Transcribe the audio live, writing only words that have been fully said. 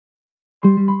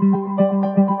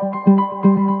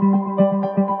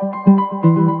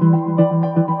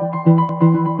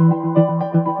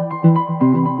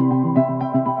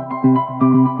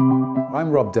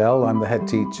Rob Dell. I'm the head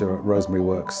teacher at Rosemary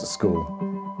Works School.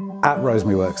 At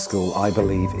Rosemary Works School, I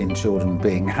believe in children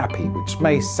being happy, which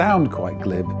may sound quite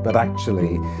glib, but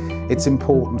actually it's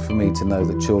important for me to know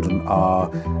that children are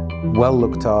well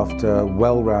looked after,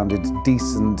 well-rounded,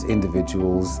 decent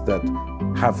individuals that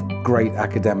have great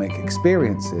academic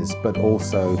experiences, but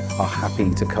also are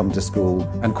happy to come to school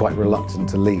and quite reluctant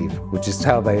to leave, which is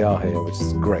how they are here, which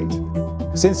is great.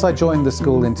 Since I joined the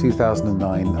school in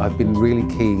 2009, I've been really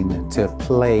keen to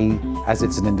play, as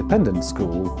it's an independent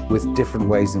school, with different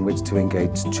ways in which to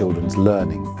engage children's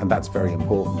learning, and that's very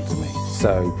important to me.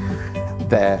 So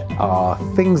there are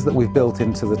things that we've built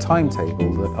into the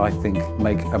timetable that I think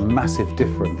make a massive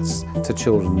difference to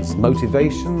children's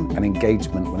motivation and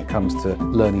engagement when it comes to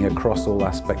learning across all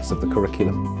aspects of the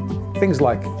curriculum. Things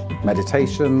like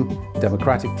meditation,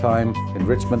 democratic time,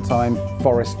 enrichment time,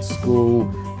 forest school,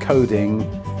 coding,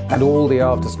 and all the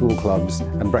after-school clubs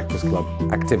and breakfast club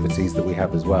activities that we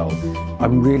have as well.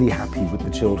 I'm really happy with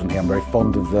the children here. I'm very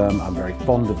fond of them. I'm very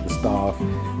fond of the staff.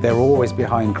 They're always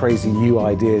behind crazy new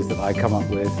ideas that I come up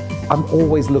with. I'm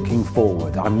always looking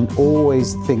forward. I'm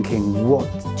always thinking, what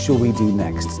shall we do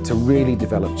next to really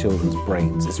develop children's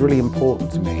brains? It's really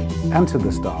important to me and to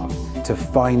the staff to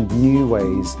find new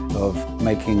ways of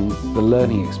making the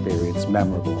learning experience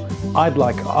memorable. I'd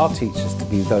like our teachers to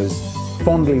be those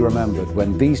fondly remembered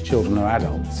when these children are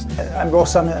adults. I'm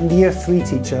Ross, I'm the Year 3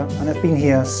 teacher, and I've been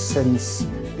here since,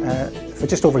 for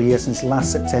just over a year, since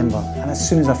last September. And as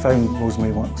soon as I found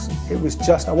Rosemary Works, it was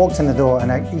just, I walked in the door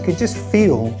and you could just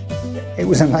feel it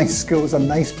was a nice school, it was a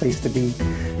nice place to be.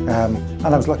 And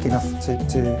I was lucky enough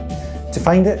to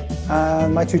find it.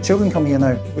 My 2 children come here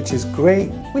now, which is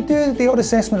great. We do the odd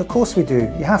assessment, of course we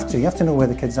do. You have to know where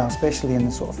the kids are, especially in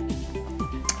the sort of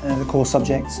the core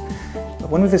subjects. But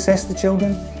when we've assessed the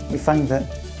children, we find that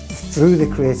through the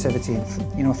creativity,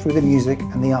 through the music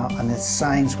and the art and the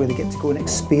science, where they get to go and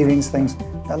experience things,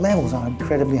 their levels are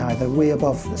incredibly high. They're way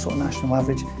above the sort of national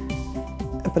average.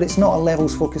 But it's not a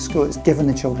levels-focused school. It's given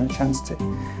the children a chance to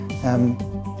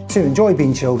enjoy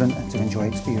being children and to enjoy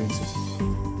experiences.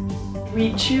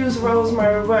 We choose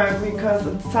Rosemary Works because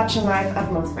it's such a nice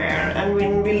atmosphere, and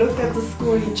when we looked at the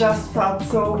school, you just felt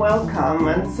so welcome,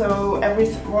 and so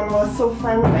everyone was so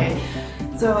friendly.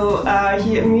 So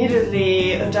he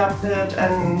immediately adapted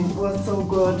and was so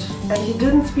good. And he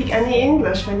didn't speak any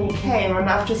English when he came, and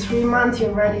after 3 months he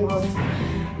already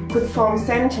could form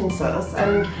sentences,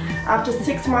 and after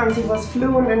 6 months he was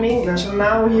fluent in English, and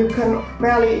now you can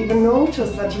barely even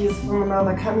notice that he is from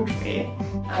another country.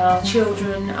 Our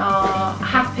children are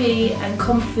happy and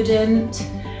confident.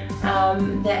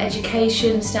 Their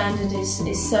education standard is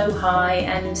so high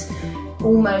and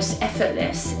almost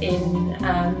effortless in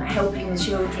helping the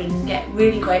children get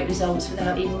really great results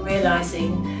without even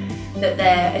realising that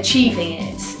they're achieving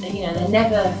it. They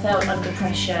never felt under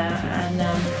pressure, and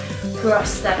for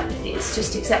us that it's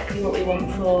just exactly what we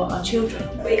want for our children.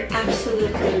 We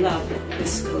absolutely love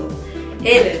this school.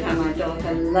 Erica, my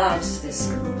daughter, loves this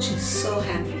school. She's so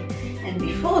happy. And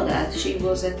before that, she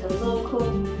was at a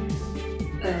local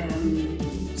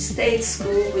state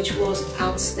school, which was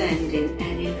outstanding,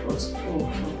 and it was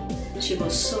awful. She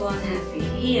was so unhappy.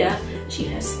 Here, she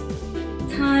has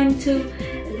time to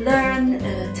learn,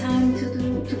 time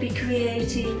to be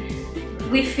creative.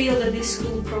 We feel that this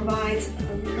school provides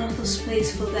a lot of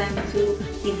space for them to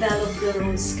develop their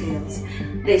own skills.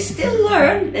 They still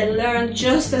learn, they learn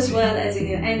just as well as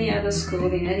in any other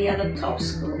school, in any other top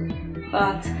school,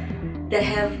 but they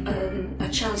have a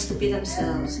chance to be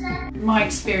themselves. My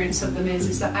experience of them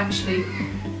is that actually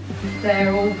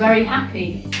they're all very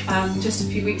happy. Just a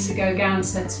few weeks ago, Gowan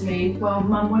said to me, "Well,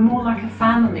 Mum, we're more like a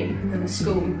family than a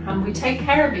school, and we take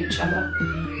care of each other."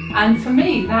 And for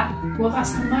me,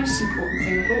 that's the most important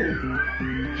thing of all.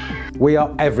 We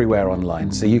are everywhere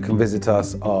online, so you can visit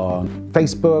us on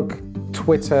Facebook,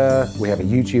 Twitter, we have a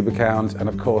YouTube account, and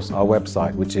of course our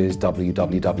website, which is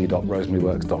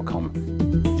www.rosemaryworks.com.